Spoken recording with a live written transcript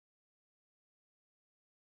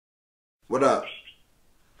What up?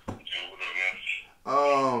 Yo, what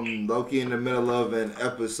up, man? Loki in the middle of an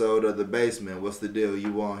episode of The Basement. What's the deal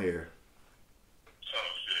you want here? Oh,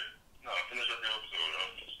 shit. No, finish up the episode.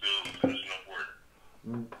 I'm still finishing up work.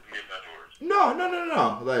 Give me a back words. No.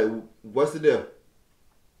 Like, what's the deal?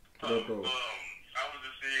 I was just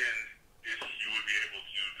saying if you would be able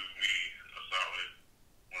to do me a solid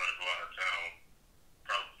when I go out of town,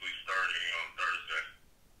 probably starting on Thursday.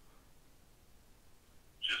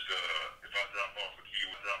 Just, if I drop off with you,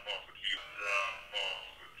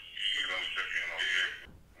 check in on you,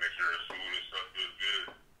 make sure it's food and stuff is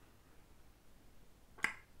good.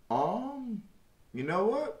 You know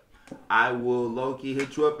what? I will low-key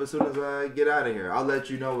hit you up as soon as I get out of here. I'll let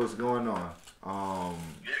you know what's going on. I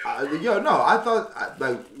thought,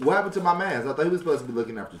 what happened to my man? I thought he was supposed to be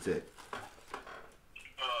looking after Tech.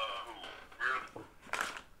 Who? Really?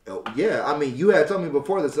 Oh, yeah, I mean, you had told me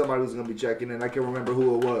before that somebody was going to be checking in. I can't remember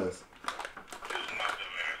who it was. It was not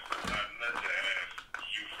them ass. I meant to ask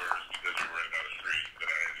you first because you were right down the street, but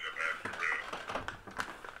I ended up asking Real.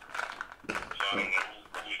 So I don't know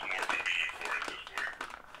who's more convenient for it this week.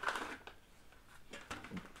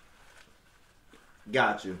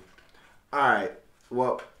 Got you. All right.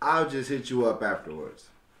 Well, I'll just hit you up afterwards.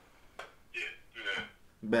 Yeah, do that.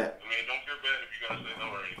 Bet. I mean, don't feel bad if you gotta say no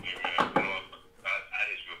or anything, man. You know, I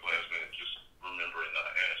hit you up last minute, just remember and not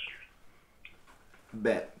ask you.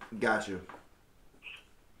 Bet. Got you.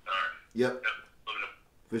 Alright. Yep. Let me know.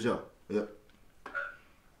 For sure. Yep.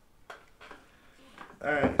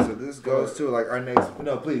 All right. So this goes to like our next.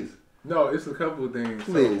 No, please. No, it's a couple of things.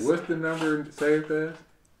 Please. So what's the number saved as?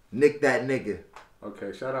 Nick that nigga.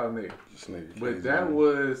 Okay, shout out Nick. This nigga But crazy, that man.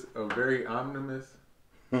 was a very ominous.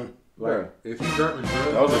 Like, is he dropping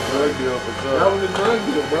drugs? That was a drug deal for sure. That was a drug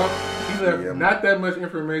deal, bro. He left Yeah, not that much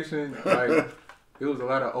information. Like, it was a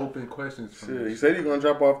lot of open questions from Shit, him. he said he gonna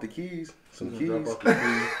drop off the keys. Some He keys. gonna drop off the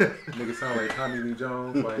keys. Nigga sound like Tommy Lee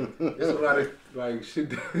Jones. Like, it's a lot of like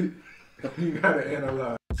shit that you gotta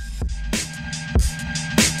analyze.